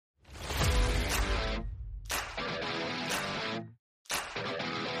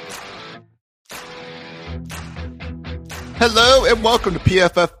Hello and welcome to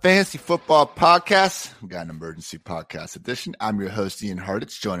PFF Fantasy Football Podcast. We got an emergency podcast edition. I'm your host, Ian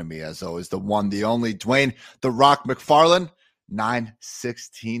Hartitz. Joining me, as always, the one, the only, Dwayne "The Rock" McFarland.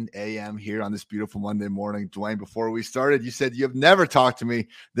 9:16 a.m. here on this beautiful Monday morning. Dwayne, before we started, you said you have never talked to me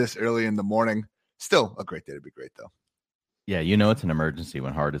this early in the morning. Still a great day to be great, though. Yeah, you know it's an emergency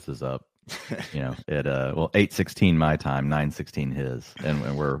when Hartitz is up. You know, at 8:16 my time, 9:16 his,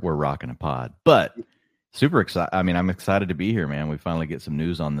 and we're rocking a pod. But super excited. I mean, I'm excited to be here, man. We finally get some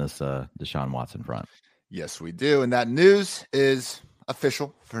news on this Deshaun Watson front. Yes, we do. And that news is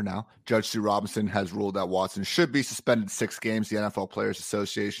official for now. Judge Sue Robinson has ruled that Watson should be suspended 6 games. The NFL Players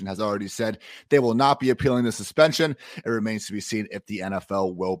Association has already said they will not be appealing the suspension. It remains to be seen if the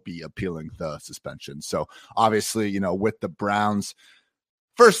NFL will be appealing the suspension. So obviously, you know, with the Browns'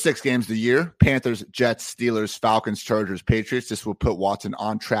 first 6 games of the year, Panthers, Jets, Steelers, Falcons, Chargers, Patriots. This will put Watson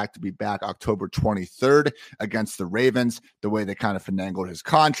on track to be back October 23rd against the Ravens. The way they kind of finangled his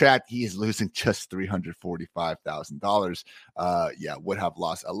contract, he is losing just $345,000. Would have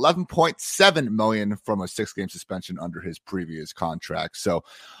lost $11.7 million from a 6-game suspension under his previous contract. So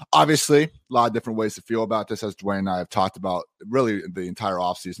obviously, a lot of different ways to feel about this, as Dwayne and I have talked about really the entire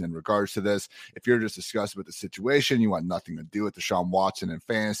offseason in regards to this. If you're just disgusted with the situation, you want nothing to do with Deshaun Watson and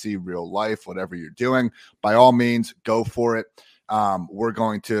fantasy, real life, whatever you're doing, by all means, go for it. We're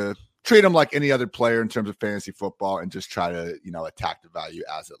going to treat him like any other player in terms of fantasy football and just try to, you know, attack the value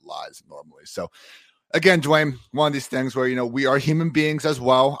as it lies normally. So again, Dwayne, one of these things where, you know, we are human beings as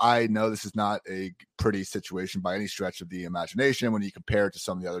well. I know this is not a pretty situation by any stretch of the imagination when you compare it to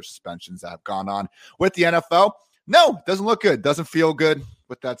some of the other suspensions that have gone on with the NFL. No, doesn't look good. Doesn't feel good.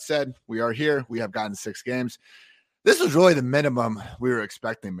 With that said, we are here. We have gotten 6 games. This was really the minimum we were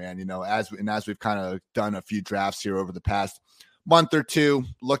expecting, man. You know, as we've kind of done a few drafts here over the past month or two,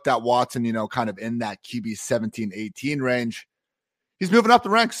 looked at Watson, you know, kind of in that QB 17, 18 range. He's moving up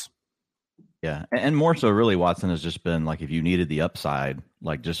the ranks. Yeah, and more so, really, Watson has just been like, if you needed the upside,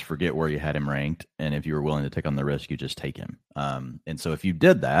 like just forget where you had him ranked, and if you were willing to take on the risk, you just take him. And so if you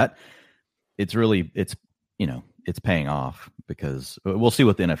did that, it's paying off, because we'll see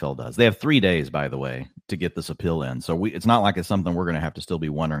what the NFL does. They have 3 days, by the way, to get this appeal in. So it's not like it's something we're going to have to still be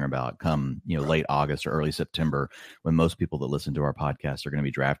wondering about come, you know, late August or early September, when most people that listen to our podcast are going to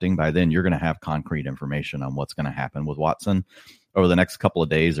be drafting. By then, you're going to have concrete information on what's going to happen with Watson. Over the next couple of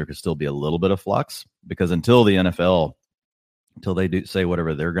days, there could still be a little bit of flux, because until the NFL, until they do say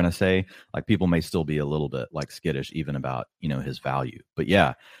whatever they're going to say, like, people may still be a little bit like skittish even about, you know, his value. But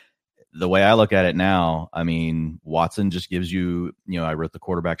yeah, the way I look at it now, I mean, Watson just gives you, you know, I wrote the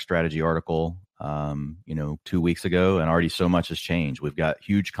quarterback strategy article, 2 weeks ago, and already so much has changed. We've got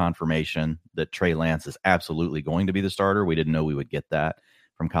huge confirmation that Trey Lance is absolutely going to be the starter. We didn't know we would get that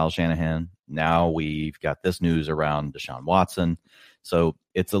from Kyle Shanahan. Now we've got this news around Deshaun Watson. So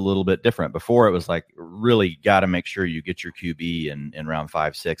it's a little bit different. Before, it was like, really got to make sure you get your QB in round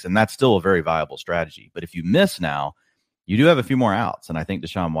 5, 6. And that's still a very viable strategy. But if you miss now, you do have a few more outs, and I think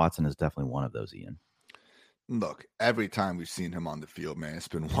Deshaun Watson is definitely one of those, Ian. Look, every time we've seen him on the field, man, it's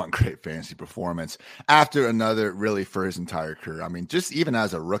been one great fantasy performance after another, really, for his entire career. I mean, just even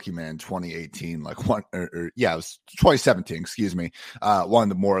as a rookie, man, 2018, like it was 2017, excuse me, one of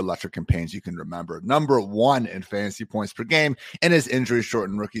the more electric campaigns you can remember. Number 1 in fantasy points per game in his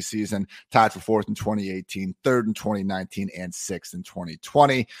injury-shortened rookie season, tied for 4th in 2018, 3rd in 2019, and 6th in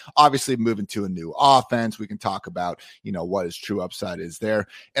 2020. Obviously, moving to a new offense, we can talk about, you know, what his true upside is there.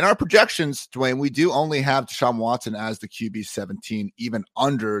 In our projections, Dwayne, we do only have Deshaun Watson as the QB 17, even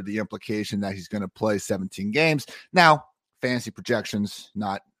under the implication that he's going to play 17 games. Now, fantasy projections,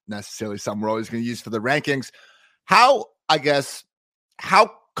 not necessarily something we're always going to use for the rankings. How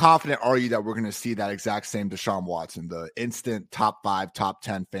confident are you that we're going to see that exact same Deshaun Watson, the instant top 5, top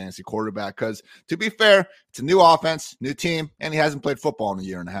 10 fantasy quarterback? Because to be fair, it's a new offense, new team, and he hasn't played football in a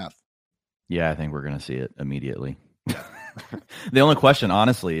year and a half. Yeah, I think we're going to see it immediately. The only question,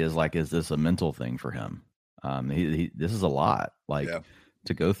 honestly, is like, is this a mental thing for him? This is a lot,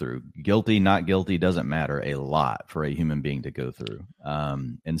 to go through. Guilty, not guilty, doesn't matter. A lot for a human being to go through.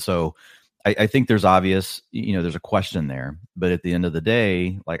 And so I think there's obvious, you know, there's a question there. But at the end of the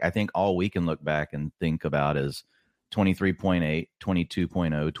day, like, I think all we can look back and think about is 23.8,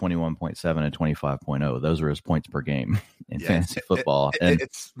 22.0, 21.7, and 25.0. Those are his points per game in fantasy football. And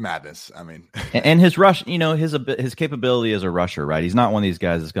it's madness. I mean, and his rush, you know, his capability as a rusher, right? He's not one of these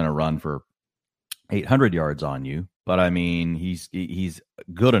guys that's going to run for 800 yards on you, but I mean, he's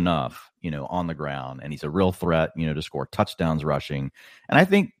good enough, you know, on the ground, and he's a real threat, you know, to score touchdowns rushing. And I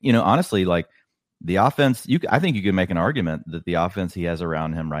think, you know, honestly, like, the offense, I think you could make an argument that the offense he has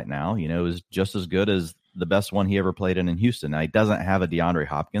around him right now, you know, is just as good as the best one he ever played in Houston. Now, he doesn't have a DeAndre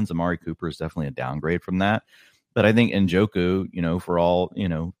Hopkins. Amari Cooper is definitely a downgrade from that. But I think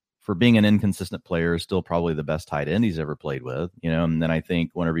Njoku, for being an inconsistent player, is still probably the best tight end he's ever played with. And then I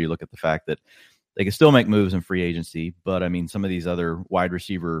think whenever you look at the fact that they can still make moves in free agency, but I mean, some of these other wide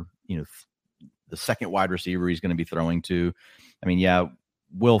receiver, the second wide receiver he's going to be throwing to, I mean, yeah,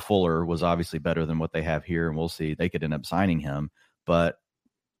 Will Fuller was obviously better than what they have here, and we'll see. They could end up signing him. But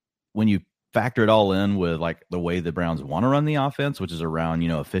when you factor it all in with like the way the Browns want to run the offense, which is around,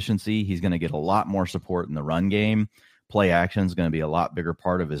 efficiency, he's going to get a lot more support in the run game. Play action is going to be a lot bigger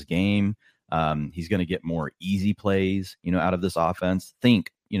part of his game. He's going to get more easy plays, out of this offense.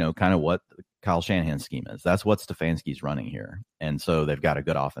 Think, kind of what Kyle Shanahan's scheme is. That's what Stefanski's running here. And so they've got a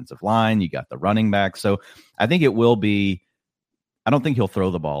good offensive line. You got the running back. So I think it will be, I don't think he'll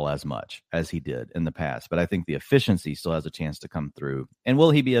throw the ball as much as he did in the past, but I think the efficiency still has a chance to come through. And will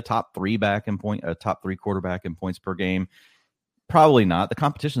he be a top three quarterback in points per game? Probably not. The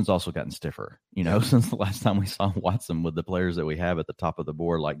competition's also gotten stiffer, since the last time we saw Watson with the players that we have at the top of the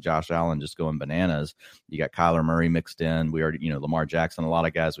board, like Josh Allen just going bananas. You got Kyler Murray mixed in. We already, Lamar Jackson, a lot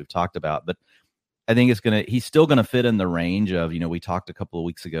of guys we've talked about, but I think he's still going to fit in the range of, we talked a couple of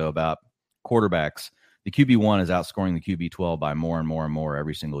weeks ago about quarterbacks. The QB1 is outscoring the QB12 by more and more and more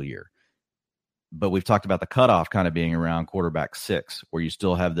every single year. But we've talked about the cutoff kind of being around quarterback 6, where you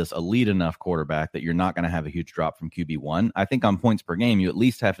still have this elite enough quarterback that you're not going to have a huge drop from QB1. I think on points per game, you at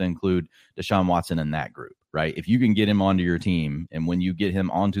least have to include Deshaun Watson in that group, right? If you can get him onto your team, and when you get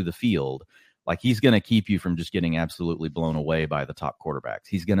him onto the field, like, he's going to keep you from just getting absolutely blown away by the top quarterbacks.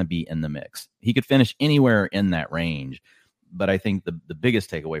 He's going to be in the mix. He could finish anywhere in that range. But I think the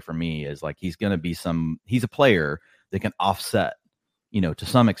biggest takeaway for me is, like, he's a player that can offset, to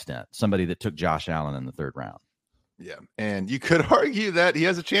some extent, somebody that took Josh Allen in the 3rd round. Yeah, and you could argue that he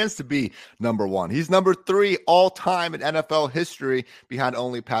has a chance to be number 1. He's number 3 all time in NFL history, behind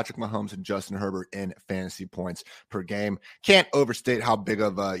only Patrick Mahomes and Justin Herbert in fantasy points per game. Can't overstate how big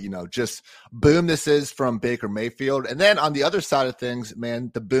of a, just boom this is from Baker Mayfield. And then on the other side of things, man,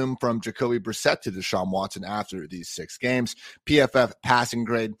 the boom from Jacoby Brissett to Deshaun Watson after these 6 games. PFF passing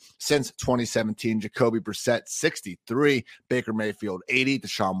grade since 2017, Jacoby Brissett 63, Baker Mayfield 80,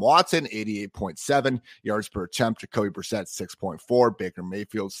 Deshaun Watson 88.7 yards per attempt. Jacoby Brissett 6.4, Baker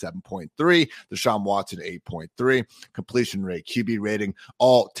Mayfield 7.3, Deshaun Watson 8.3. Completion rate, QB rating,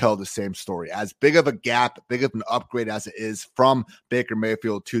 all tell the same story. As big of a gap, big of an upgrade as it is from Baker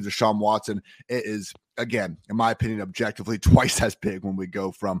Mayfield to Deshaun Watson, it is, again, in my opinion, objectively twice as big when we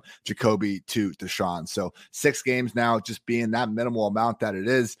go from Jacoby to Deshaun. So 6 games now, just being that minimal amount that it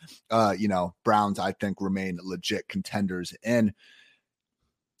is, Browns, I think, remain legit contenders in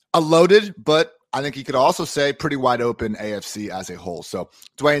a loaded, but I think you could also say pretty wide open AFC as a whole. So,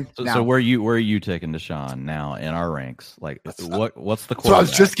 Dwayne, so where are you taking Deshaun now in our ranks? Like, what's the quarterback? So I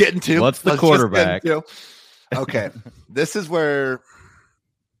was just getting to. What's the quarterback? Okay, this is where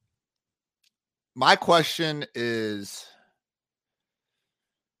my question is: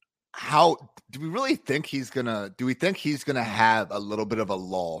 how do we really think he's gonna? Do we think he's gonna have a little bit of a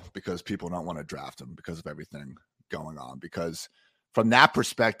lull because people don't want to draft him because of everything going on? Because from that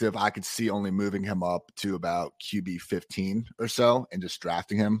perspective, I could see only moving him up to about QB 15 or so and just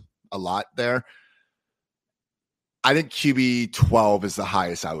drafting him a lot there. I think QB 12 is the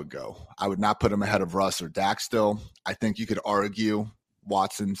highest I would go. I would not put him ahead of Russ or Dak still. I think you could argue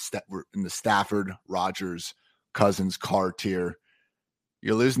Watson in the Stafford, Rodgers, Cousins, Carr tier.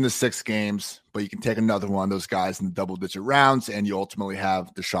 You're losing the 6 games, but you can take another one of those guys in the double-digit rounds, and you ultimately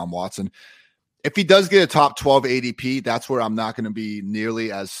have Deshaun Watson. If he does get a top 12 ADP, that's where I'm not going to be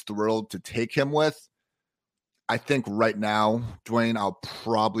nearly as thrilled to take him with. I think right now, Dwayne, I'll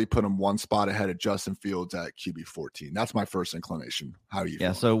probably put him one spot ahead of Justin Fields at QB 14. That's my first inclination. How are you?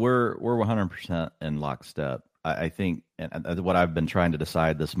 Yeah, so we're 100% in lockstep. I think, and what I've been trying to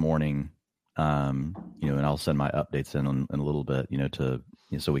decide this morning, and I'll send my updates in a little bit,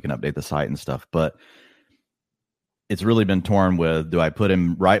 so we can update the site and stuff. But it's really been torn with, do I put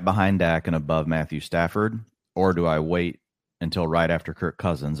him right behind Dak and above Matthew Stafford, or do I wait until right after Kirk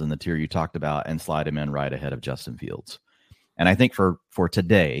Cousins in the tier you talked about and slide him in right ahead of Justin Fields? And I think for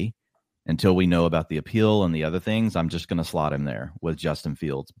today, until we know about the appeal and the other things, I'm just going to slot him there with Justin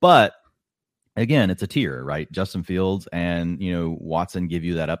Fields. But again, it's a tier, right? Justin Fields and, Watson give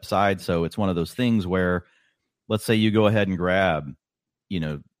you that upside. So it's one of those things where, let's say you go ahead and grab,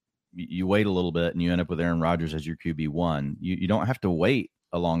 you wait a little bit and you end up with Aaron Rodgers as your QB1. You don't have to wait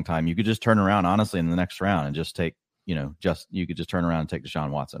a long time. You could just turn around, honestly, in the next round and just take, you could just turn around and take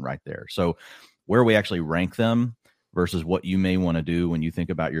Deshaun Watson right there. So where we actually rank them, versus what you may want to do when you think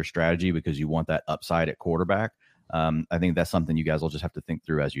about your strategy because you want that upside at quarterback. I think that's something you guys will just have to think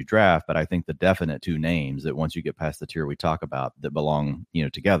through as you draft. But I think the definite two names that once you get past the tier we talk about that belong,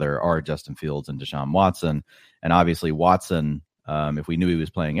 together are Justin Fields and Deshaun Watson. And obviously Watson, if we knew he was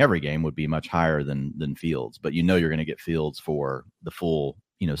playing every game, would be much higher than Fields. But you're going to get Fields for the full,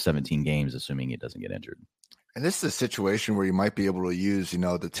 17 games, assuming he doesn't get injured. And this is a situation where you might be able to use,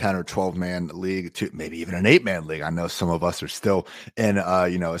 the 10 or 12 man league to maybe even an 8-man league. I know some of us are still in,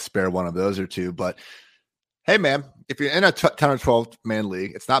 a spare one of those or two, but hey man, if you're in a 10 or 12 man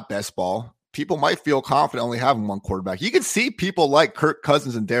league, it's not best ball. People might feel confident only having one quarterback. You can see people like Kirk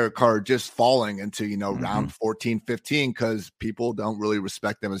Cousins and Derek Carr just falling into, round 14, 15, because people don't really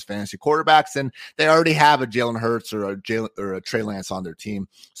respect them as fantasy quarterbacks. And they already have a Jalen Hurts or a Trey Lance on their team.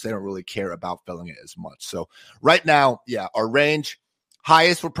 So they don't really care about filling it as much. So right now, yeah, our range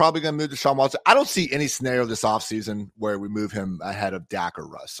highest, we're probably going to move Deshaun Watson. I don't see any scenario this offseason where we move him ahead of Dak or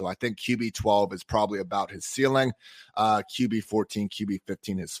Russ. So I think QB 12 is probably about his ceiling. QB 14, QB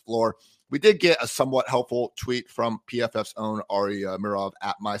 15 his floor. We did get a somewhat helpful tweet from PFF's own Ari Mirov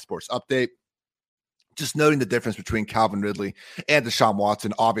at My Sports Update, just noting the difference between Calvin Ridley and Deshaun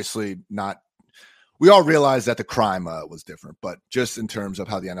Watson. Obviously not. We all realize that the crime was different, but just in terms of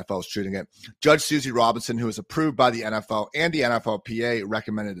how the NFL is treating it, Judge Susie Robinson, who is approved by the NFL and the NFLPA,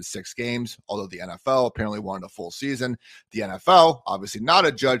 recommended the 6 games, although the NFL apparently wanted a full season. The NFL, obviously not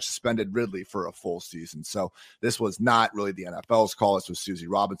a judge, suspended Ridley for a full season. So this was not really the NFL's call. This was Susie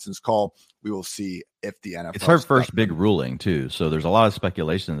Robinson's call. We will see if the NFL. It's her first big ruling, too. So there's a lot of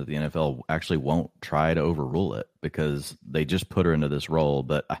speculation that the NFL actually won't try to overrule it because they just put her into this role.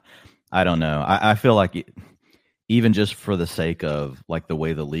 But I don't know. I feel like even just for the sake of like the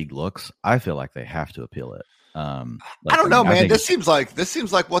way the league looks, I feel like they have to appeal it. I don't know, man. This seems like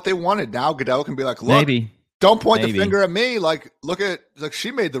what they wanted. Now Goodell can be like, look, don't point the finger at me. Like, look at she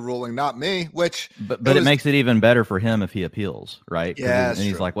made the ruling, not me. Which, but it makes it even better for him if he appeals, right? Yeah, and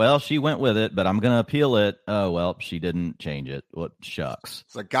he's like, well, she went with it, but I'm going to appeal it. Oh well, she didn't change it. What shucks?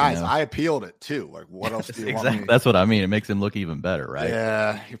 It's like, guys, I appealed it too. Like, what else do you want me? That's what I mean. It makes him look even better, right?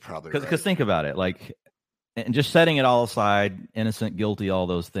 Yeah, you're probably right. Because think about it, like, and just setting it all aside, innocent, guilty, all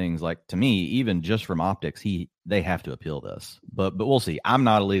those things. Like to me, even just from optics, they have to appeal this. But we'll see. I'm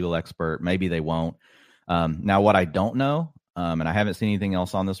not a legal expert. Maybe they won't. Now, what I don't know, and I haven't seen anything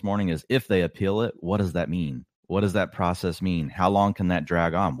else on this morning, is if they appeal it, what does that mean? What does that process mean? How long can that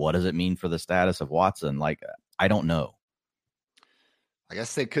drag on? What does it mean for the status of Watson? Like, I don't know. I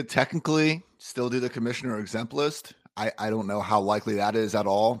guess they could technically still do the commissioner exempt list. I don't know how likely that is at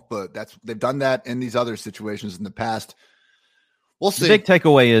all, but they've done that in these other situations in the past. We'll see. The big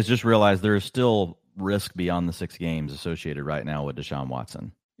takeaway is just realize there is still risk beyond the 6 games associated right now with Deshaun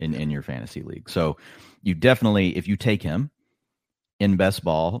Watson in your fantasy league. So you definitely, if you take him in best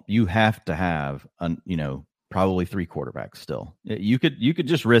ball, you have to have probably 3 quarterbacks still. You could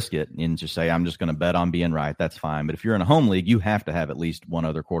just risk it and just say, I'm just going to bet on being right. That's fine. But if you're in a home league, you have to have at least one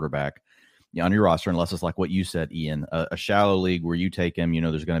other quarterback on your roster, unless it's like what you said, Ian, a shallow league where you take him,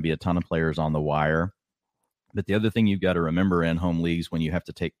 there's going to be a ton of players on the wire. But the other thing you've got to remember in home leagues, when you have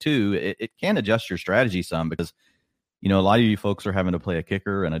to take 2, it can adjust your strategy some because, a lot of you folks are having to play a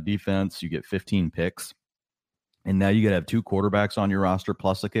kicker and a defense. You get 15 picks. And now you got to have 2 quarterbacks on your roster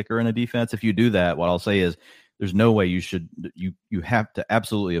plus a kicker and a defense. If you do that, what I'll say is there's no way you have to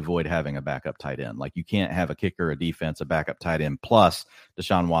absolutely avoid having a backup tight end. Like you can't have a kicker, a defense, a backup tight end, plus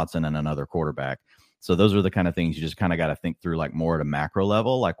Deshaun Watson and another quarterback. So those are the kind of things you just kind of got to think through, like more at a macro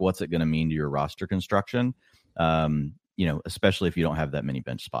level, like what's it going to mean to your roster construction? Especially if you don't have that many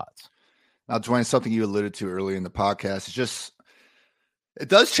bench spots. Now, Dwayne, something you alluded to early in the podcast is it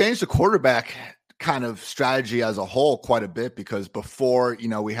does change the quarterback kind of strategy as a whole quite a bit, because before,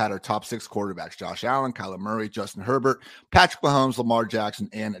 we had our top 6 quarterbacks, Josh Allen, Kyler Murray, Justin Herbert, Patrick Mahomes, Lamar Jackson,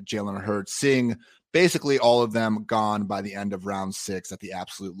 and Jalen Hurts, seeing basically all of them gone by the end of round 6 at the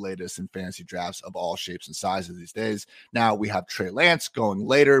absolute latest in fantasy drafts of all shapes and sizes these days. Now we have Trey Lance going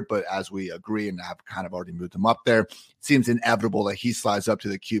later, but as we agree and have kind of already moved him up there, it seems inevitable that he slides up to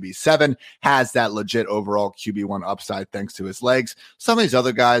the QB7, has that legit overall QB1 upside thanks to his legs. Some of these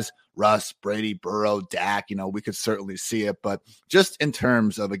other guys, Russ, Brady, Burrow, Dak, we could certainly see it. But just in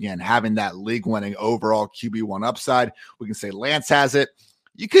terms of, again, having that league-winning overall QB1 upside, we can say Lance has it.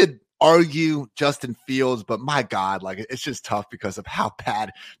 You could argue Justin Fields, but my God, like it's just tough because of how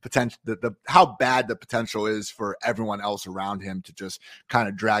bad how bad the potential is for everyone else around him to just kind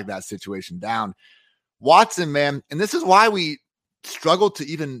of drag that situation down. Watson, man, and this is why we struggled to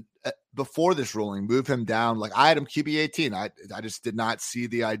even before this ruling move him down. Like I had him QB 18. I just did not see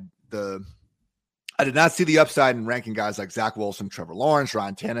the I did not see the upside in ranking guys like Zach Wilson, Trevor Lawrence,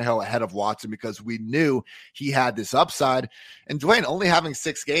 Ryan Tannehill ahead of Watson because we knew he had this upside. And Dwayne, only having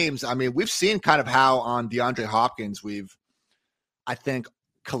 6 games, I mean, we've seen kind of how on DeAndre Hopkins I think,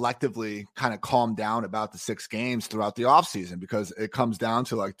 collectively kind of calmed down about the 6 games throughout the offseason, because it comes down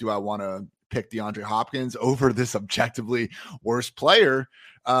to like, do I want to pick DeAndre Hopkins over this objectively worst player?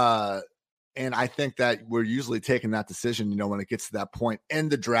 And I think that we're usually taking that decision, when it gets to that point in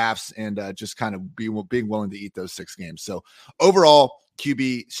the drafts, and just kind of being willing to eat those 6 games. So overall,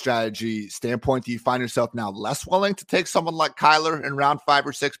 QB strategy standpoint, do you find yourself now less willing to take someone like Kyler in round 5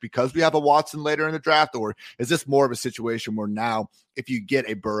 or 6 because we have a Watson later in the draft? Or is this more of a situation where now if you get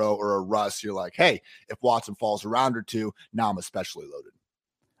a Burrow or a Russ, you're like, hey, if Watson falls a round or 2, now I'm especially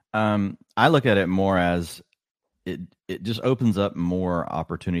loaded? I look at it more as it just opens up more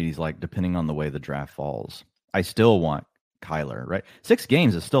opportunities, like depending on the way the draft falls. I still want Kyler, right? 6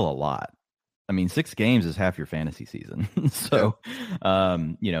 games is still a lot. I mean, 6 games is half your fantasy season. So,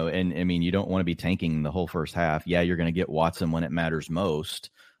 and I mean, you don't want to be tanking the whole first half. Yeah, you're going to get Watson when it matters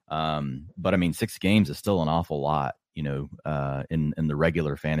most. But I mean, 6 games is still an awful lot, in the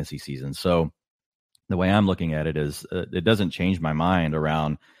regular fantasy season. So the way I'm looking at it is it doesn't change my mind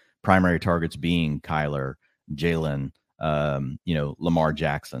around primary targets being Kyler, Jalen, Lamar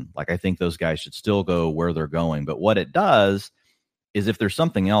Jackson. Like, I think those guys should still go where they're going. But what it does is if there's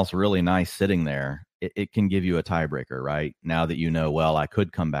something else really nice sitting there, it can give you a tiebreaker, right? Now that I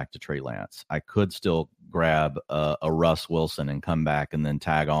could come back to Trey Lance. I could still grab a Russ Wilson and come back and then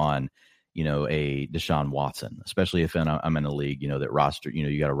tag on, a Deshaun Watson, especially if I'm in a league, that roster,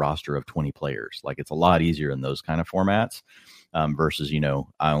 you got a roster of 20 players. Like, it's a lot easier in those kind of formats versus,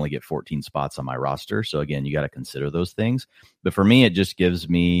 I only get 14 spots on my roster. So again, you got to consider those things. But for me, it just gives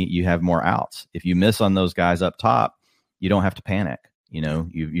me, you have more outs. If you miss on those guys up top, you don't have to panic.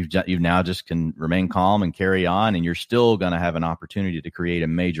 You've now just can remain calm and carry on, and you're still going to have an opportunity to create a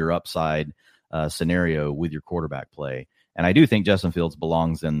major upside scenario with your quarterback play. And I do think Justin Fields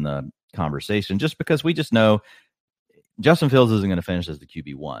belongs in the conversation, just because we just know Justin Fields isn't going to finish as the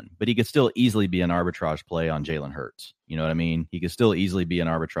QB1, but he could still easily be an arbitrage play on Jalen Hurts. You know what I mean? He could still easily be an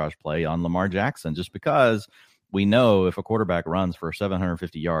arbitrage play on Lamar Jackson, just because we know if a quarterback runs for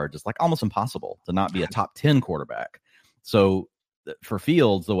 750 yards, it's like almost impossible to not be a top 10 quarterback. So for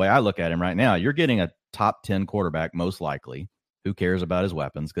Fields, the way I look at him right now, you're getting a top 10 quarterback, most likely. Who cares about his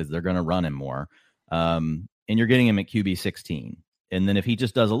weapons, because they're going to run him more. And you're getting him at QB 16. And then if he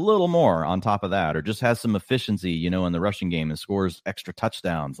just does a little more on top of that, or just has some efficiency, in the rushing game and scores extra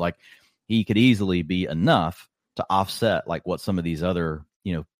touchdowns, like, he could easily be enough to offset like what some of these other,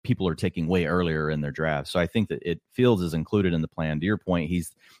 people are taking way earlier in their draft. So I think that Fields is included in the plan. To your point,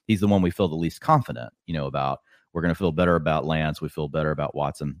 he's the one we feel the least confident, about. We're going to feel better about Lance. We feel better about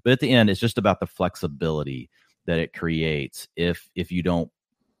Watson. But at the end, it's just about the flexibility that it creates if you don't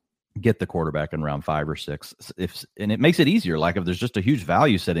get the quarterback in round 5 or 6. And it makes it easier. Like, if there's just a huge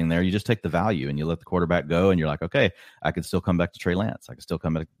value sitting there, you just take the value and you let the quarterback go, and you're like, okay, I could still come back to Trey Lance. I could still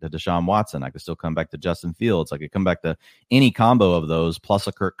come back to Deshaun Watson. I could still come back to Justin Fields. I could come back to any combo of those plus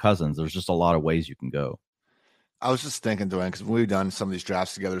a Kirk Cousins. There's just a lot of ways you can go. I was just thinking, Dwayne, because we've done some of these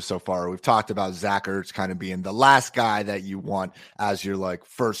drafts together so far, we've talked about Zach Ertz kind of being the last guy that you want as your like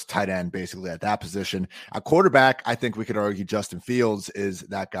first tight end, basically at that position. At quarterback, I think we could argue Justin Fields is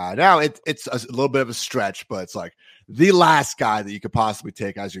that guy. Now it's a little bit of a stretch, but it's like the last guy that you could possibly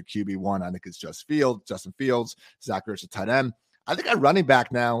take as your QB1. I think it's Justin Fields, Zach Ertz, a tight end. I think at running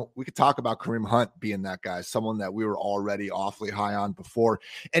back now, we could talk about Kareem Hunt being that guy, someone that we were already awfully high on before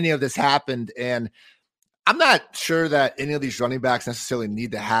any of this happened. And I'm not sure that any of these running backs necessarily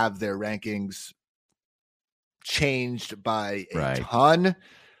need to have their rankings changed by a ton.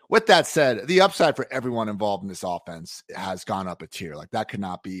 With that said, the upside for everyone involved in this offense has gone up a tier. Like, that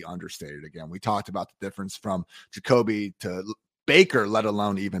cannot be understated. Again, we talked about the difference from Jacoby to Baker, let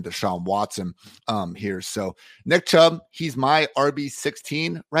alone even Deshaun Watson here. So Nick Chubb, he's my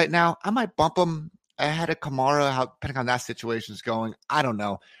RB16 right now. I might bump him ahead of Kamara, depending on that situation is going. I don't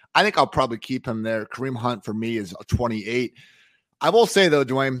know. I think I'll probably keep him there. Kareem Hunt for me is a 28. I will say, though,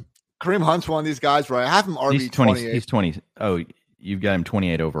 Dwayne, Kareem Hunt's one of these guys where I have him RB 28. He's 20. Oh, you've got him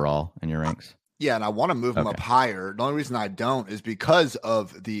 28 overall in your ranks. Yeah, and I want to move him up higher. The only reason I don't is because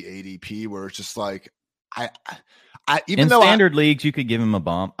of the ADP, where it's just like, even though standard leagues, you could give him a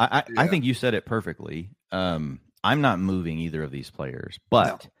bump. I think you said it perfectly. I'm not moving either of these players,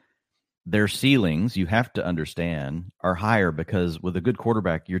 but their ceilings, you have to understand, are higher, because with a good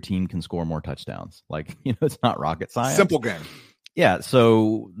quarterback, your team can score more touchdowns. Like, it's not rocket science. Simple game. Yeah,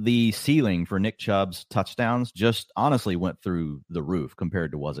 so the ceiling for Nick Chubb's touchdowns just honestly went through the roof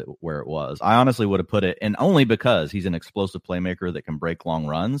compared to where it was. I honestly would have put it, and only because he's an explosive playmaker that can break long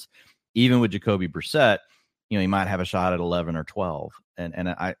runs. Even with Jacoby Brissett, he might have a shot at 11 or 12.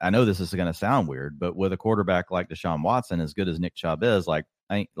 And I know this is going to sound weird, but with a quarterback like Deshaun Watson, as good as Nick Chubb is, like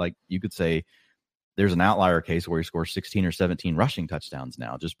you could say there's an outlier case where he scores 16 or 17 rushing touchdowns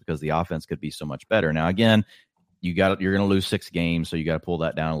now, just because the offense could be so much better. Now, again, you're going to lose 6 games, so you got to pull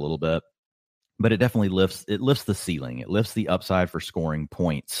that down a little bit. But it definitely lifts the ceiling. It lifts the upside for scoring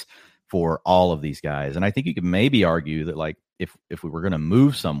points for all of these guys. And I think you could maybe argue that, like, if we were going to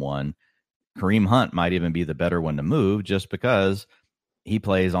move someone, Kareem Hunt might even be the better one to move, just because he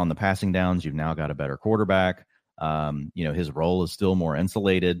plays on the passing downs. You've now got a better quarterback. His role is still more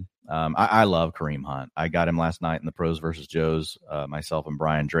insulated. I love Kareem Hunt. I got him last night in the Pros versus Joes, myself and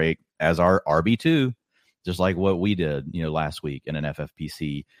Brian Drake, as our RB2. Just like what we did, last week in an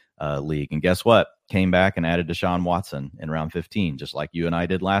FFPC league. And guess what? Came back and added Deshaun Watson in round 15, just like you and I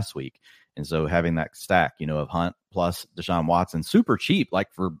did last week. And so having that stack, of Hunt plus Deshaun Watson, super cheap,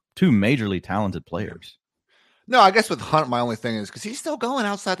 like for 2 majorly talented players. No, I guess with Hunt, my only thing is because he's still going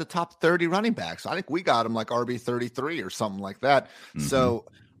outside the top 30 running backs. I think we got him like RB 33 or something like that. Mm-hmm. So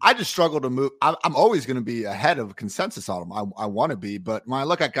I just struggle to move. I'm always going to be ahead of consensus on them. I want to be, but when I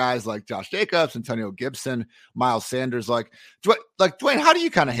look at guys like Josh Jacobs, Antonio Gibson, Miles Sanders, like Dwayne, how do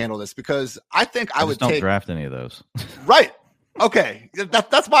you kind of handle this? Because I think I would don't draft any of those. Right. Okay.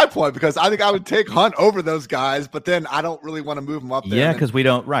 That's my point, because I think I would take Hunt over those guys, but then I don't really want to move them up there. Yeah, because we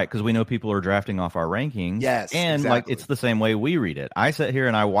know people are drafting off our rankings. Yes. And exactly. It's the same way we read it. I sit here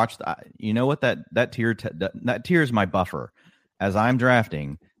and I watch that tier is my buffer as I'm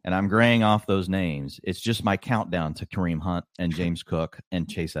drafting. And I'm graying off those names. It's just my countdown to Kareem Hunt and James Cook and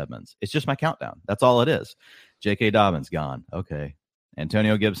Chase Edmonds. It's just my countdown. That's all it is. J.K. Dobbins, gone. Okay.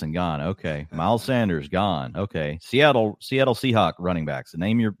 Antonio Gibson, gone. Okay. Miles Sanders, gone. Okay. Seattle Seahawks running backs.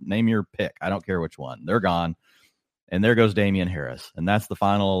 Name your pick. I don't care which one. They're gone. And there goes Damian Harris. And that's the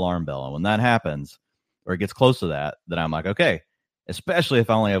final alarm bell. And when that happens, or it gets close to that, then I'm like, okay. Especially if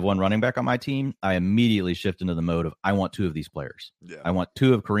I only have one running back on my team, I immediately shift into the mode of I want 2 of these players. Yeah. I want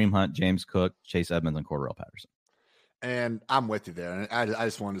 2 of Kareem Hunt, James Cook, Chase Edmonds, and Cordarrelle Patterson. And I'm with you there. And I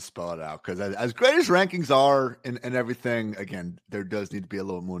just wanted to spell it out because as great as rankings are and everything, again, there does need to be a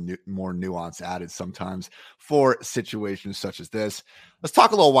little more nuance added sometimes for situations such as this. Let's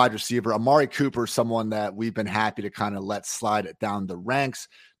talk a little wide receiver. Amari Cooper, someone that we've been happy to kind of let slide it down the ranks.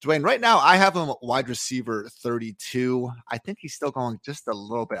 Dwayne, right now I have him wide receiver 32. I think he's still going just a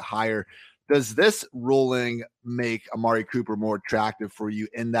little bit higher. Does this ruling make Amari Cooper more attractive for you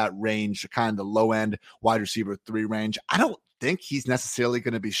in that range, kind of the low end wide receiver 3 range? I don't think he's necessarily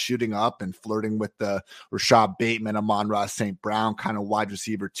going to be shooting up and flirting with the Rashad Bateman, Amon-Ra St. Brown kind of wide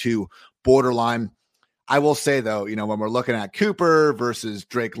receiver 2 borderline. I will say, though, when we're looking at Cooper versus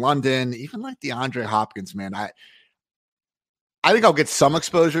Drake London, even like DeAndre Hopkins, man, I think I'll get some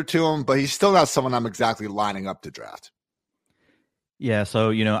exposure to him, but he's still not someone I'm exactly lining up to draft. Yeah, so,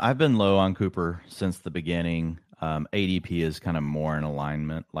 I've been low on Cooper since the beginning. ADP is kind of more in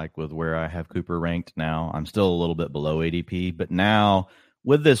alignment, like with where I have Cooper ranked now. I'm still a little bit below ADP, but now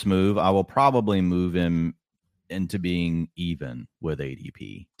with this move, I will probably move him into being even with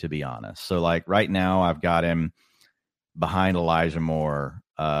ADP, to be honest. So, like right now, I've got him behind Elijah Moore,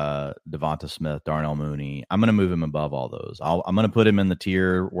 Devonta Smith, Darnell Mooney. I'm going to move him above all those. I'm going to put him in the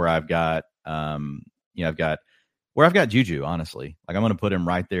tier where I've got Juju, honestly. Like I'm going to put him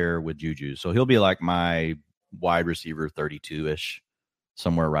right there with Juju. So he'll be like my wide receiver 32-ish,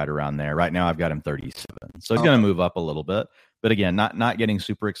 somewhere right around there. Right now I've got him 37. So he's going to move up a little bit. But again, not getting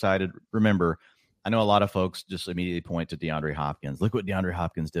super excited. Remember, I know a lot of folks just immediately point to DeAndre Hopkins. Look what DeAndre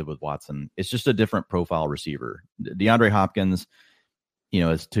Hopkins did with Watson. It's just a different profile receiver. DeAndre Hopkins,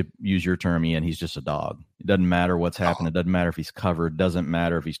 is, to use your term, Ian, he's just a dog. It doesn't matter what's happened. It doesn't matter if he's covered. Doesn't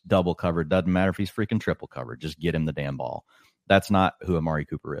matter if he's double covered. Doesn't matter if he's freaking triple covered. Just get him the damn ball. That's not who Amari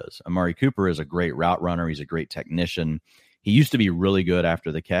Cooper is. Amari Cooper is a great route runner. He's a great technician. He used to be really good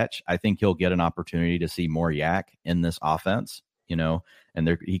after the catch. I think he'll get an opportunity to see more yak in this offense,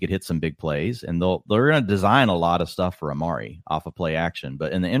 and he could hit some big plays. And they're going to design a lot of stuff for Amari off of play action.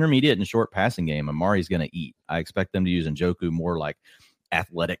 But in the intermediate and short passing game, Amari's going to eat. I expect them to use Njoku more like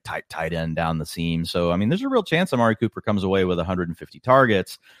athletic type tight end down the seam. So, I mean, there's a real chance Amari Cooper comes away with 150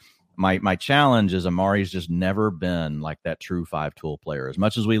 targets. My challenge is Amari's just never been like that true 5-tool player. As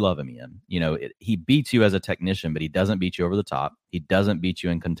much as we love him, Ian, he beats you as a technician, but he doesn't beat you over the top. He doesn't beat you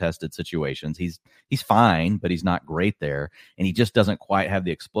in contested situations. He's fine, but he's not great there. And he just doesn't quite have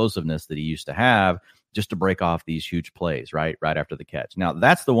the explosiveness that he used to have. just to break off these huge plays right after the catch. Now,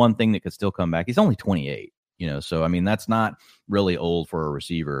 that's the one thing that could still come back. He's only 28. So I mean, that's not really old for a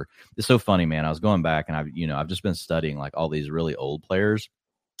receiver. It's so funny, man. I was going back and I've just been studying like all these really old players,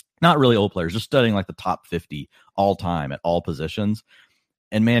 not really old players, just studying like the top 50 all time at all positions.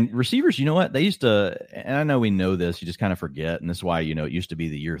 And man, receivers, you know what? They used to, and I know we know this, you just kind of forget. And this is why, it used to be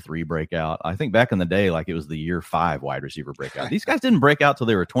the year 3 breakout. I think back in the day, like it was the year 5 wide receiver breakout. These guys didn't break out till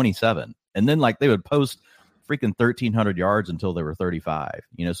they were 27. And then like they would post freaking 1,300 yards until they were 35.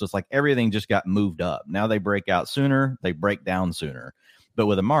 So it's like everything just got moved up. Now they break out sooner, they break down sooner. But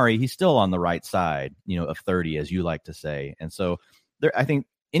with Amari, he's still on the right side, of 30, as you like to say. And so I think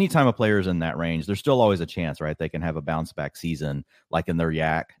anytime a player is in that range, there's still always a chance, right? They can have a bounce back season like in their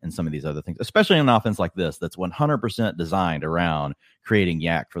yak and some of these other things, especially in an offense like this that's 100% designed around creating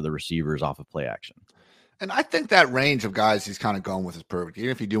yak for the receivers off of play action. And I think that range of guys he's kind of going with is perfect.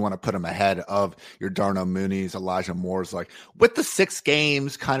 Even if you do want to put him ahead of your Darnell Mooney's, Elijah Moore's, like with the 6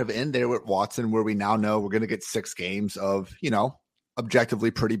 games kind of in there with Watson, where we now know we're going to get 6 games of,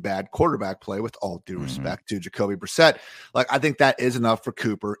 objectively pretty bad quarterback play, with all due respect to Jacoby Brissett. Like, I think that is enough for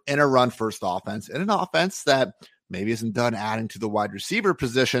Cooper in a run first offense, in an offense that maybe isn't done adding to the wide receiver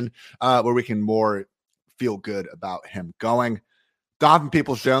position, where we can more feel good about him going. Donovan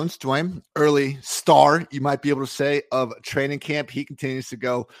Peoples-Jones, Dwayne, early star, you might be able to say, of training camp. He continues to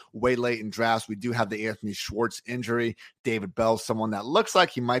go way late in drafts. We do have the Anthony Schwartz injury. David Bell, someone that looks like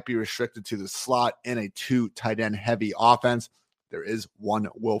he might be restricted to the slot in a 2 tight end heavy offense. There is one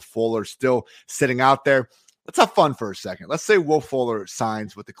Will Fuller still sitting out there. Let's have fun for a second. Let's say Will Fuller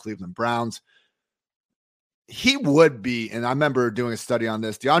signs with the Cleveland Browns. He would be, and I remember doing a study on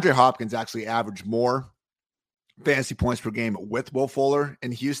this, DeAndre Hopkins actually averaged more fantasy points per game with Will Fuller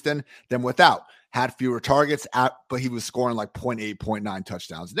in Houston than without. Had fewer targets, but he was scoring like 0.8, 0.9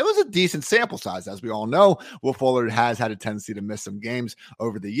 touchdowns. There was a decent sample size. As we all know, Will Fuller has had a tendency to miss some games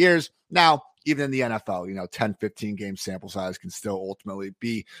over the years. Now, even in the NFL, 10, 15 game sample size can still ultimately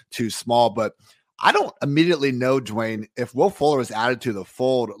be too small. But I don't immediately know, Dwayne, if Will Fuller is added to the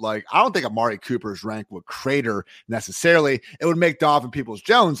fold. Like, I don't think Amari Cooper's rank would crater necessarily. It would make Donovan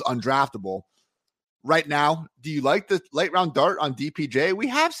Peoples-Jones undraftable. Right now, do you like the late round dart on DPJ? We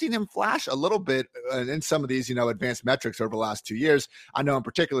have seen him flash a little bit in some of these, advanced metrics over the last 2 years. I know in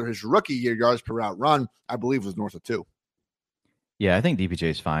particular his rookie year yards per route run, I believe, was north of 2. Yeah, I think DPJ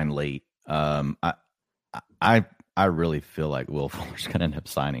is fine late. I really feel like Will Fuller's going to end up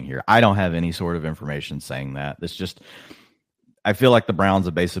signing here. I don't have any sort of information saying that. It's just, I feel like the Browns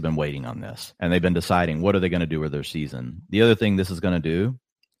have basically been waiting on this, and they've been deciding what are they going to do with their season. The other thing this is going to do,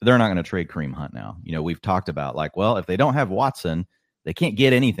 they're not going to trade Kareem Hunt now. We've talked about like, well, if they don't have Watson, they can't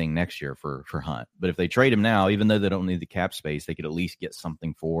get anything next year for Hunt. But if they trade him now, even though they don't need the cap space, they could at least get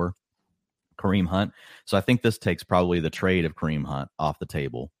something for Kareem Hunt. So I think this takes probably the trade of Kareem Hunt off the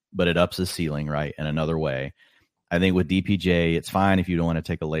table, but it ups his ceiling, right, in another way. I think with DPJ, it's fine if you don't want to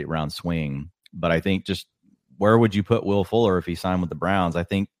take a late round swing. But I think just where would you put Will Fuller if he signed with the Browns? I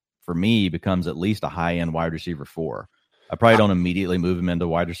think for me, becomes at least a high-end wide receiver 4. I probably don't immediately move him into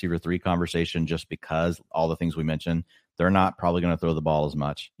wide receiver 3 conversation just because all the things we mentioned, they're not probably going to throw the ball as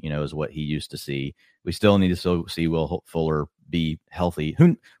much, as what he used to see. We still need to see Will Fuller be healthy.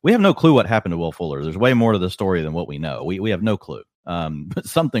 We have no clue what happened to Will Fuller. There's way more to the story than what we know. We have no clue. But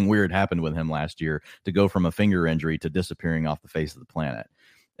something weird happened with him last year to go from a finger injury to disappearing off the face of the planet.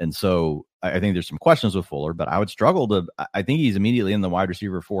 And so I think there's some questions with Fuller, but I would struggle to. I think he's immediately in the wide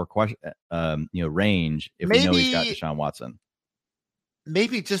receiver 4 range if we know he's got Deshaun Watson.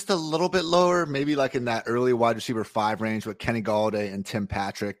 Maybe just a little bit lower, maybe like in that early wide receiver 5 range with Kenny Golladay and Tim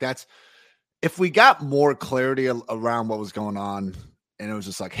Patrick. That's if we got more clarity around what was going on, and it was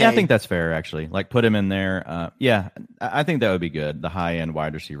just like, hey, yeah, I think that's fair actually. Like put him in there. Yeah, I think that would be good. The high end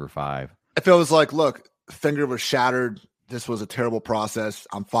wide receiver 5. If it was like, look, finger was shattered. This was a terrible process.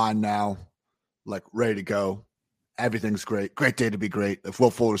 I'm fine now, like ready to go. Everything's great. Great day to be great. If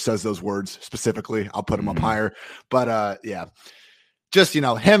Will Fuller says those words specifically, I'll put him up higher. But yeah, just,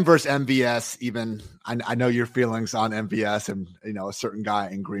 him versus MVS, even I know your feelings on MVS and, a certain guy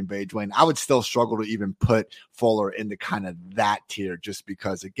in Green Bay, Dwayne, I would still struggle to even put Fuller into kind of that tier just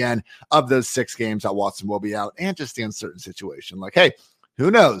because, again, of those 6 games that Watson will be out and just the uncertain situation. Like, hey, who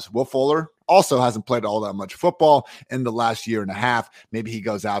knows? Will Fuller also hasn't played all that much football in the last year and a half. Maybe he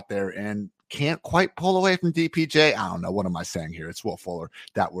goes out there and can't quite pull away from DPJ. I don't know. What am I saying here? It's Will Fuller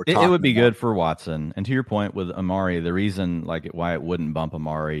that we're talking It would be about. good for Watson. And to your point with Amari, the reason why it wouldn't bump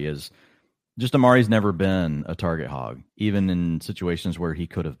Amari is just Amari's never been a target hog, even in situations where he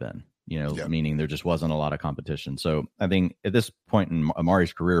could have been, meaning there just wasn't a lot of competition. So I think at this point in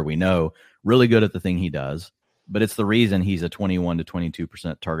Amari's career, we know really good at the thing he does, but it's the reason he's a 21 to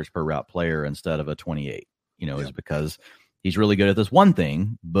 22% targets per route player instead of a 28, is because he's really good at this one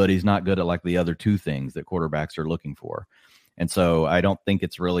thing, but he's not good at like the other two things that quarterbacks are looking for. And so I don't think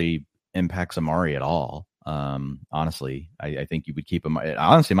it's really impacts Amari at all. Honestly, I think you would keep him. It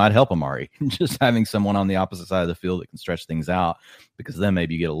honestly might help Amari just having someone on the opposite side of the field that can stretch things out, because then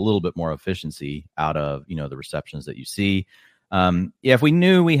maybe you get a little bit more efficiency out of, the receptions that you see. If we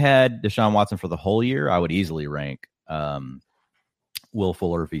knew we had Deshaun Watson for the whole year, I would easily rank Will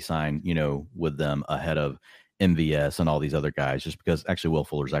Fuller if he signed, with them ahead of MVS and all these other guys, just because actually Will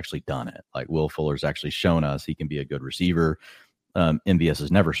Fuller's actually done it. Like Will Fuller's actually shown us he can be a good receiver. MVS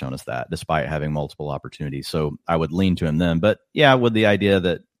has never shown us that, despite having multiple opportunities. So I would lean to him then. But yeah, with the idea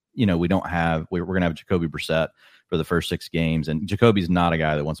that, we're going to have Jacoby Brissett for the first 6 games. And Jacoby's not a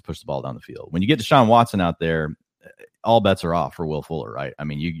guy that wants to push the ball down the field. When you get Deshaun Watson out there, all bets are off for Will Fuller, right? I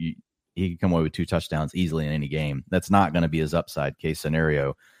mean, he can come away with 2 touchdowns easily in any game. That's not going to be his upside case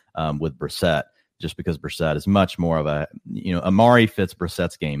scenario with Brissett, just because Brissett is much more of a, Amari fits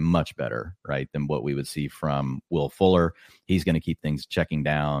Brissett's game much better, right, than what we would see from Will Fuller. He's going to keep things checking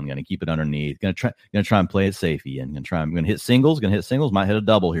down, going to keep it underneath, going to try and play it safety, and going to hit singles, might hit a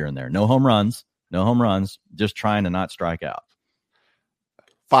double here and there. No home runs, just trying to not strike out.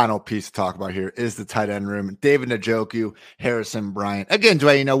 Final piece to talk about here is the tight end room. David Njoku, Harrison Bryant. Again,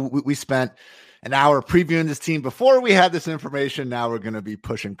 Dwayne, we spent an hour previewing this team before we had this information. Now we're going to be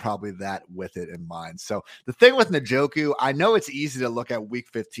pushing probably that with it in mind. So the thing with Njoku, I know it's easy to look at week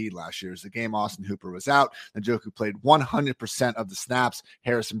 15 last year. It's the game Austin Hooper was out. Njoku played 100% of the snaps.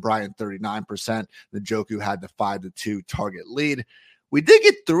 Harrison Bryant, 39%. Njoku had the 5-2 target lead. We did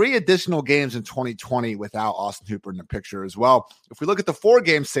get 3 additional games in 2020 without Austin Hooper in the picture as well. If we look at the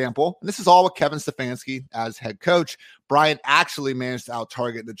 4-game sample, and this is all with Kevin Stefanski as head coach, Bryant actually managed to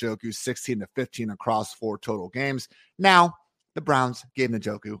out-target Njoku 16-15 across 4 total games. Now, the Browns gave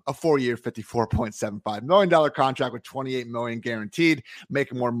Njoku a 4-year, $54.75 million contract with $28 million guaranteed,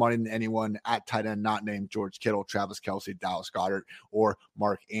 making more money than anyone at tight end not named George Kittle, Travis Kelce, Dallas Goedert, or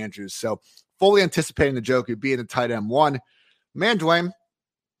Mark Andrews. So fully anticipating Njoku being a tight end 1. Man, Dwayne,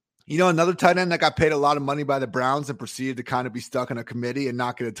 another tight end that got paid a lot of money by the Browns and perceived to kind of be stuck in a committee and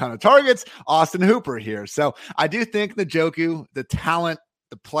not get a ton of targets, Austin Hooper here. So I do think Njoku, the talent,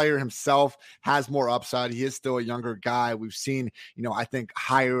 the player himself, has more upside. He is still a younger guy. We've seen, I think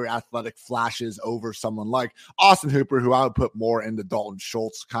higher athletic flashes over someone like Austin Hooper, who I would put more into Dalton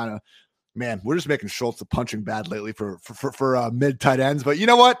Schultz kind of. Man, we're just making Schultz a punching bag lately for mid tight ends. But you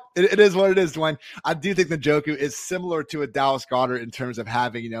know what? It is what it is, Dwayne. I do think Njoku is similar to a Dallas Goedert in terms of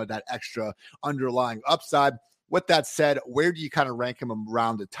having, that extra underlying upside. With that said, where do you kind of rank him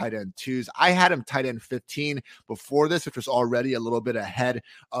around the tight end 2s? I had him tight end 15 before this, which was already a little bit ahead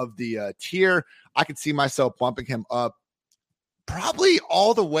of the tier. I could see myself bumping him up probably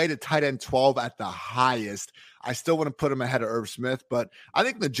all the way to tight end 12 at the highest. I still want to put him ahead of Irv Smith, but I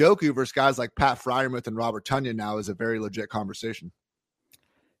think Njoku versus guys like Pat Freiermuth and Robert Tonyan now is a very legit conversation.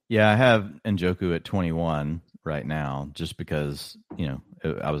 Yeah, I have Njoku at 21 right now, just because,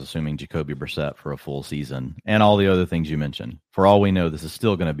 I was assuming Jacoby Brissett for a full season and all the other things you mentioned. For all we know, this is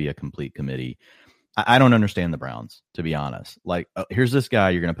still going to be a complete committee. I don't understand the Browns, to be honest. Like, here's this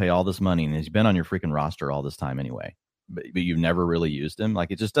guy, you're going to pay all this money, and he's been on your freaking roster all this time anyway. But you've never really used him.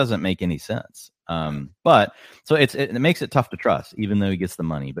 Like, it just doesn't make any sense. But so it makes it tough to trust, even though he gets the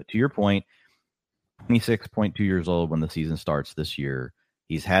money. But to your point, 26.2 years old when the season starts this year.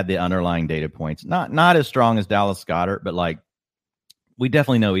 He's had the underlying data points, not as strong as Dallas Goedert, but like, we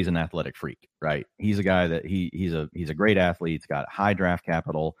definitely know he's an athletic freak, right? He's a guy that he's a great athlete. He's got high draft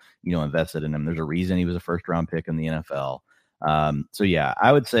capital, invested in him. There's a reason he was a first round pick in the NFL. So yeah,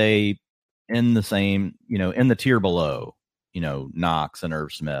 I would say in the same, in the tier below, Knox and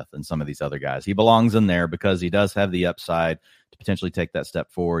Irv Smith and some of these other guys. He belongs in there because he does have the upside to potentially take that step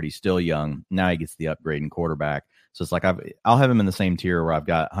forward. He's still young. Now he gets the upgrade in quarterback. So it's like I'll have him in the same tier where I've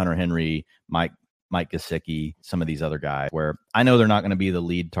got Hunter Henry, Mike Gesicki, some of these other guys where I know they're not going to be the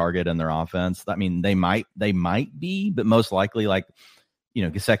lead target in their offense. I mean, they might be, but most likely, like,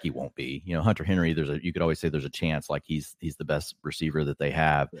 Gesicki won't be. Hunter Henry, you could always say there's a chance like he's the best receiver that they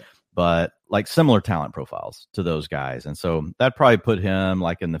have. Yeah. But like similar talent profiles to those guys. And so that probably put him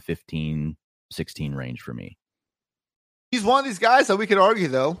like in the 15, 16 range for me. He's one of these guys that we could argue,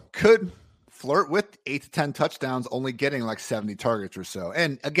 though, could flirt with 8 to 10 touchdowns, only getting like 70 targets or so.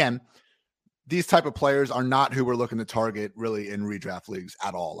 And again, these type of players are not who we're looking to target really in redraft leagues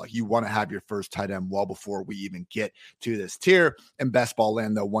at all. Like, you want to have your first tight end well before we even get to this tier. In best ball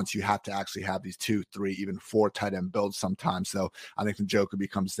land, though, once you have to actually have these 2, 3, even 4 tight end builds sometimes. So I think Njoku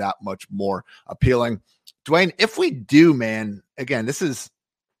becomes that much more appealing. Dwayne, if we do, man, again, this is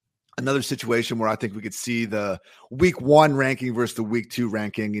another situation where I think we could see the week 1 ranking versus the week 2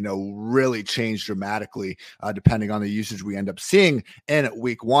 ranking, really change dramatically depending on the usage we end up seeing in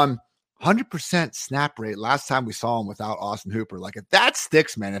week 1. 100% snap rate last time we saw him without Austin Hooper. Like, if that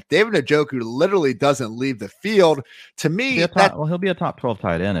sticks, man, if David Njoku literally doesn't leave the field, to me, he'll be a top 12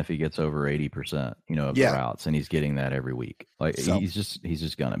 tight end if he gets over 80%, of the routes, and he's getting that every week. Like, so, he's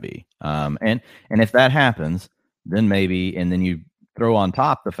just gonna be. And if that happens, then maybe, and then you throw on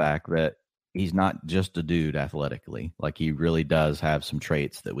top the fact that he's not just a dude athletically, like he really does have some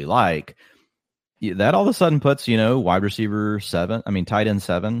traits that we like. That all of a sudden puts, wide receiver 7, tight end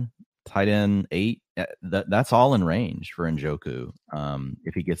 7, tight end 8, that's all in range for Njoku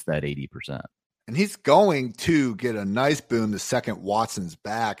if he gets that 80%. And he's going to get a nice boom the second Watson's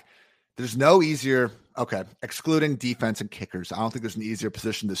back. There's no easier, excluding defense and kickers, I don't think there's an easier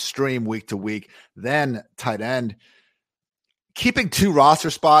position to stream week to week than tight end. Keeping 2 roster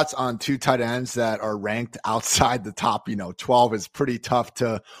spots on 2 tight ends that are ranked outside the top, 12 is pretty tough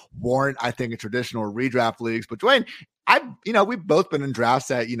to warrant, I think, in traditional redraft leagues. But Dwayne, we've both been in drafts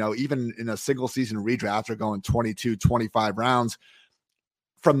that, even in a single season redraft are going 22, 25 rounds.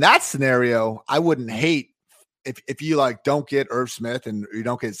 From that scenario, I wouldn't hate if you don't get Irv Smith and you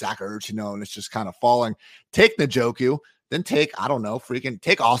don't get Zach Ertz, and it's just kind of falling, take Njoku, then take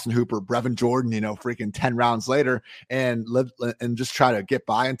Austin Hooper, Brevin Jordan, freaking 10 rounds later and just try to get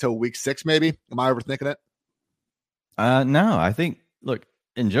by until week 6, maybe. Am I overthinking it? No, I think, look,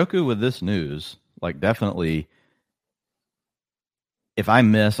 Njoku with this news, definitely, if I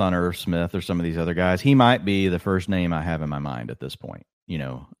miss on Irv Smith or some of these other guys, he might be the first name I have in my mind at this point,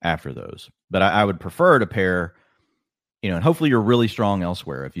 after those. But I would prefer to pair, and hopefully you're really strong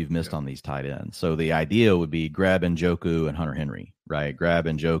elsewhere if you've missed on these tight ends. So the idea would be grab Njoku and Hunter Henry, right? Grab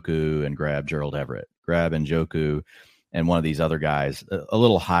Njoku and grab Gerald Everett. Grab Njoku and one of these other guys a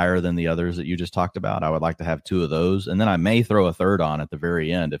little higher than the others that you just talked about. I would like to have 2 of those. And then I may throw a third on at the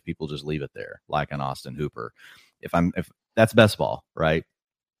very end if people just leave it there, like an Austin Hooper. If that's best ball, right?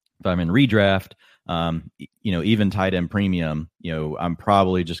 If I'm in redraft, even tight end premium, I'm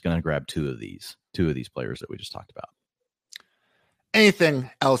probably just going to grab 2 of these players that we just talked about. Anything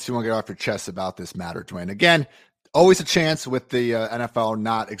else you want to get off your chest about this matter, Dwayne? Again, always a chance with the NFL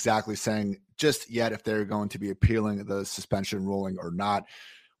not exactly saying just yet if they're going to be appealing the suspension ruling or not.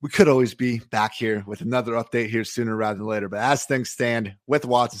 We could always be back here with another update here sooner rather than later. But as things stand, with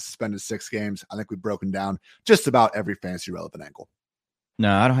Watson suspended 6 games, I think we've broken down just about every fantasy relevant angle.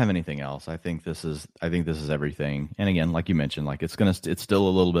 No, I don't have anything else. I think this is everything. And again, like you mentioned, it's still a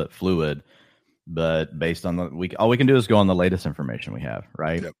little bit fluid, but based on all we can do is go on the latest information we have,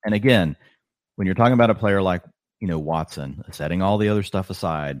 right? Yep. And again, when you're talking about a player like, Watson, setting all the other stuff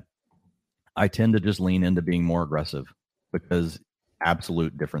aside, I tend to just lean into being more aggressive because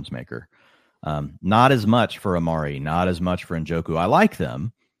absolute difference maker. Not as much for Amari, not as much for Njoku. I like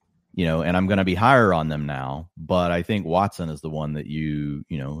them, and I'm going to be higher on them now, but I think Watson is the one that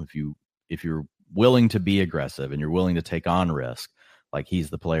if you're willing to be aggressive and you're willing to take on risk, he's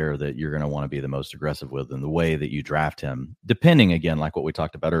the player that you're going to want to be the most aggressive with in the way that you draft him, depending, again, like what we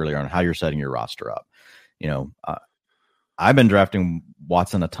talked about earlier, on how you're setting your roster up. I've been drafting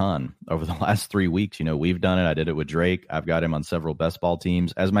Watson a ton over the last 3 weeks. We've done it. I did it with Drake. I've got him on several best ball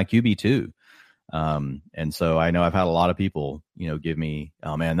teams as my QB2. And so I know I've had a lot of people, give me,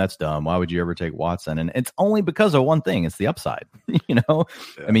 oh man, that's dumb. Why would you ever take Watson? And it's only because of one thing. It's the upside, Yeah.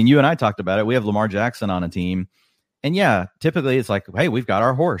 I mean, you and I talked about it. We have Lamar Jackson on a team. And yeah, typically it's like, hey, we've got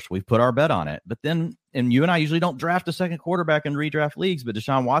our horse. We've put our bet on it. But then, and you and I usually don't draft a second quarterback in redraft leagues, but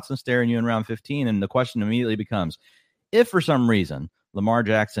Deshaun Watson's staring you in round 15. And the question immediately becomes, if for some reason Lamar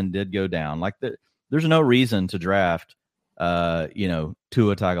Jackson did go down, there's no reason to draft, Tua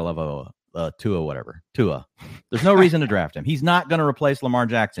Tagovailoa, Tua. There's no reason to draft him. He's not going to replace Lamar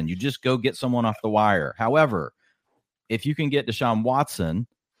Jackson. You just go get someone off the wire. However, if you can get Deshaun Watson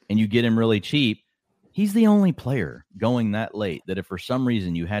and you get him really cheap, he's the only player going that late that if for some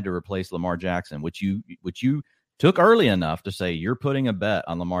reason you had to replace Lamar Jackson, which you took early enough to say you're putting a bet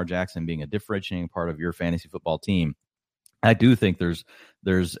on Lamar Jackson being a differentiating part of your fantasy football team, I do think there's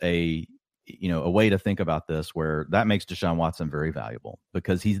a way to think about this where that makes Deshaun Watson very valuable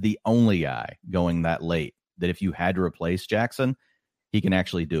because he's the only guy going that late that if you had to replace Jackson, he can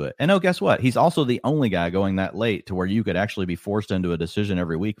actually do it. And oh, guess what? He's also the only guy going that late to where you could actually be forced into a decision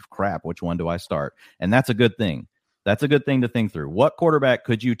every week of crap, which one do I start? And that's a good thing. That's a good thing to think through. What quarterback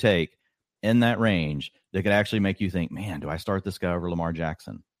could you take in that range that could actually make you think, man, do I start this guy over Lamar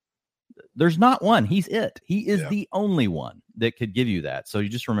Jackson? There's not one. He's it. He is the only one that could give you that. So you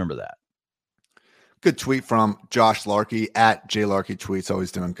just remember that. Good tweet from Josh Larkey at JLarkey Tweets,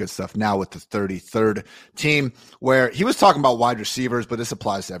 always doing good stuff now with the 33rd team, where he was talking about wide receivers, but this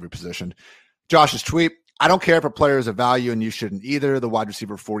applies to every position. Josh's tweet: I don't care if a player is a value, and you shouldn't either. The wide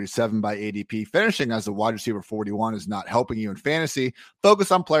receiver 47 by ADP finishing as the wide receiver 41 is not helping you in fantasy.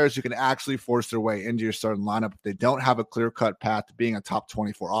 Focus on players who can actually force their way into your starting lineup. If they don't have a clear-cut path to being a top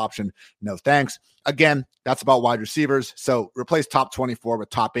 24 option, no thanks. Again, that's about wide receivers. So replace top 24 with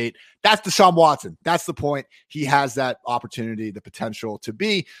top 8. That's Deshaun Watson. That's the point. He has that opportunity, the potential to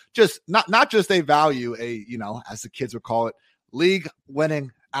be just not just a value, as the kids would call it, league-winning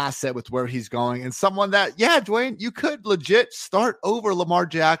asset with where he's going, and someone that, Dwayne, you could legit start over Lamar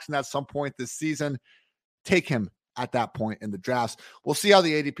Jackson at some point this season. Take him at that point in the drafts. We'll see how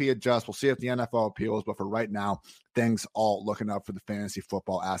the ADP adjusts. We'll see if the NFL appeals, but for right now, things all looking up for the fantasy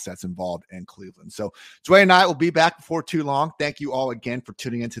football assets involved in Cleveland. So Dwayne and I will be back before too long. Thank you all again for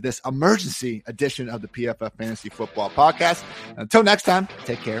tuning into this emergency edition of the PFF Fantasy Football Podcast. Until next time,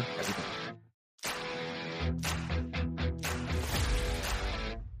 take care, everything.